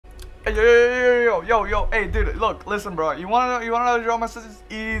Hey, yo, hey, dude, look, listen, bro. You wanna know how to draw messages?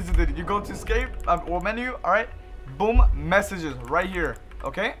 Easy, dude. You go to escape or menu, all right? Boom, messages right here,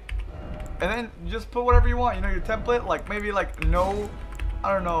 okay? And then you just put whatever you want. You know, your template, like maybe like no,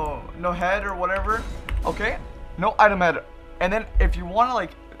 I don't know, no head or whatever, okay? No item head. And then if you wanna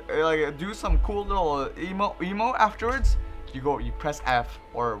like do some cool little emo afterwards, you press F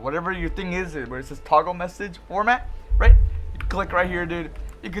or whatever your thing is where it says toggle message format, right? You click right here, dude.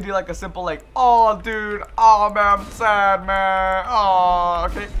 You could do like a simple like, oh dude, oh man, I'm sad, man, oh,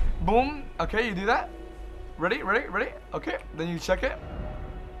 okay, boom, okay, you do that. Ready? Okay, then you check it,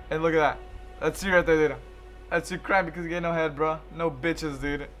 and look at that. That's you right there, dude. That's you crying because you get no head, bro. No bitches,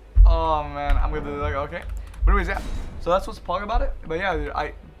 dude. Oh man, I'm gonna do like, okay. But anyways, yeah. So that's what's Pog about it. But yeah, dude,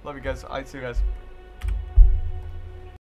 I love you guys. I see you guys.